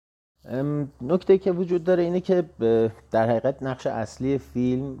نکته که وجود داره اینه که در حقیقت نقش اصلی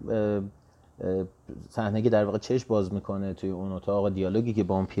فیلم صحنه که در واقع چشم باز میکنه توی اون اتاق، دیالوگی که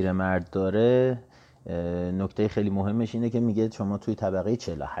با اون پیرمرد داره، نکته خیلی مهمش اینه که میگه شما توی طبقه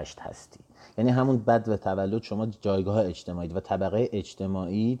 48 هستی. یعنی همون بد و تولد شما جایگاه اجتماعی و طبقه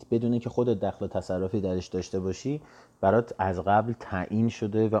اجتماعی بدون که خودت دخل و تصرفی درش داشته باشی برات از قبل تعیین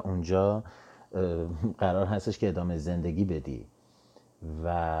شده و اونجا قرار هستش که ادامه زندگی بدی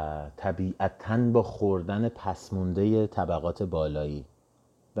و طبیعتاً با خوردن پسمونده طبقات بالایی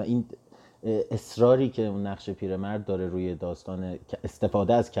و این اصراری که اون نقش پیرمرد داره روی داستان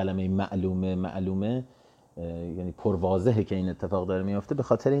استفاده از کلمه معلومه یعنی پرواضحه که این اتفاق داره میفته، به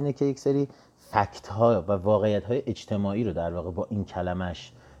خاطر اینه که یک سری فکت ها و واقعیت های اجتماعی رو در واقع با این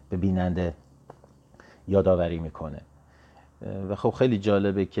کلمش به بیننده یادآوری میکنه. و خب خیلی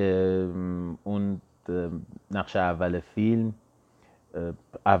جالبه که اون نقش اول فیلم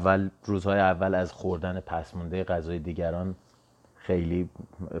روزهای اول از خوردن پسمونده غذای دیگران خیلی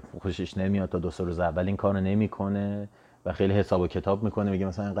خوشش نمیاد، تا 2 روز اول این کارو نمیکنه و خیلی حساب و کتاب میکنه، میگه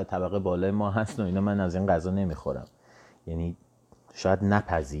مثلا اینقدر طبقه بالای ما هست و اینا، من از این غذا نمیخورم. یعنی شاید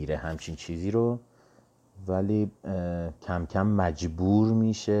نپذیره همچین چیزی رو، ولی کم کم مجبور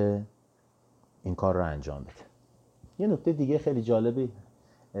میشه این کار رو انجام بده. یه نکته دیگه خیلی جالبی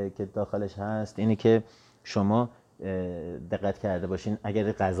که داخلش هست اینه که شما دقت کرده باشین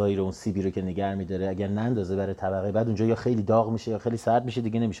اگر غذایی رو، اون سیبی رو که نگه می‌داره، اگر نندازه برای طبقه بعد، اونجا یا خیلی داغ میشه یا خیلی سرد میشه،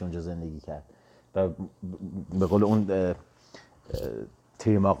 دیگه نمیشه اونجا زندگی کرد. و به قول اون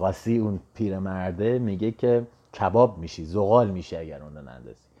تریماقاسی، اون پیرمرده، میگه که کباب میشی، زغال میشی اگر اون رو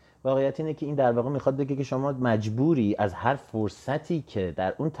نندازی. واقعیت اینه که این در واقع میخواد بگه که شما مجبوری از هر فرصتی که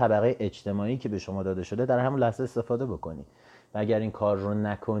در اون طبقه اجتماعی که به شما داده شده در همون لحظه استفاده بکنی و اگر این کار رو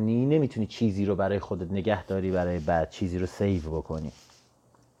نکنی نمیتونی چیزی رو برای خودت نگه داری، برای بعد چیزی رو سیو بکنی.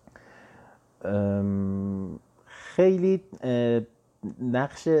 خیلی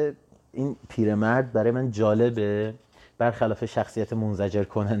نقش این پیرمرد برای من جالبه، برخلاف شخصیت منزجر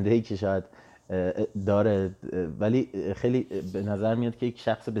کننده‌ای که شاید داره، ولی خیلی به نظر میاد که یک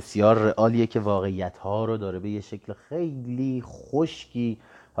شخص بسیار رئالیه که واقعیت‌ها رو داره به یه شکل خیلی خشکی،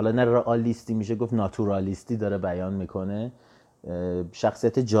 حالا نه رئالیستی، میشه گفت ناتورالیستی داره بیان میکنه.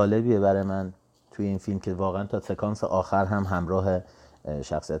 شخصیت جالبیه برای من توی این فیلم که واقعا تا سکانس آخر هم همراه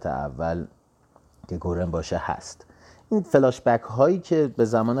شخصیت اول که گورن باشه هست. این فلاش بک هایی که به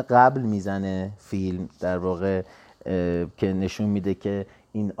زمان قبل میزنه فیلم در واقع که نشون میده که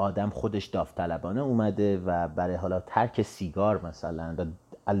این آدم خودش داوطلبانه اومده و برای حالا ترک سیگار مثلا،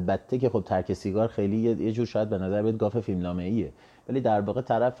 البته که خب ترک سیگار خیلی یه جور شاید به نظر بیاد گاف فیلمنامه‌ایه، ولی در واقع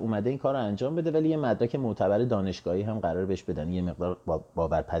طرف اومده این کار رو انجام بده، ولی یه مدرک معتبر دانشگاهی هم قرار بهش بدن، یه مقدار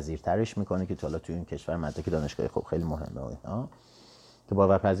باورپذیرترش میکنه که حالا توی این کشور مدرک دانشگاهی خب خیلی مهمه و اینا، که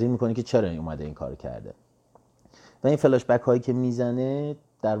باورپذیر میکنه که چرا اومده این کار کرده. و این فلاش بک هایی که میزنه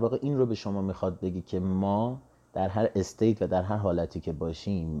در واقع این رو به شما میخواد بگی که ما در هر استیت و در هر حالتی که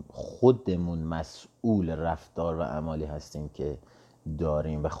باشیم خودمون مسئول رفتار و اعمالی هستیم که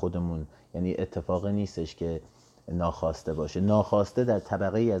داریم و خودمون، یعنی اتفاقی نیستش که ناخواسته باشه، ناخواسته در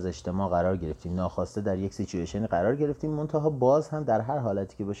طبقه ای از اجتماع قرار گرفتیم، ناخواسته در یک سیچویشن قرار گرفتیم، منتها باز هم در هر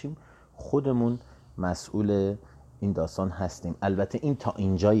حالتی که باشیم خودمون مسئول این داستان هستیم. البته این تا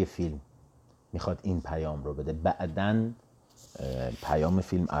اینجای فیلم میخواد این پیام رو بده، بعدن پیام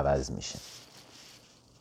فیلم عوض میشه.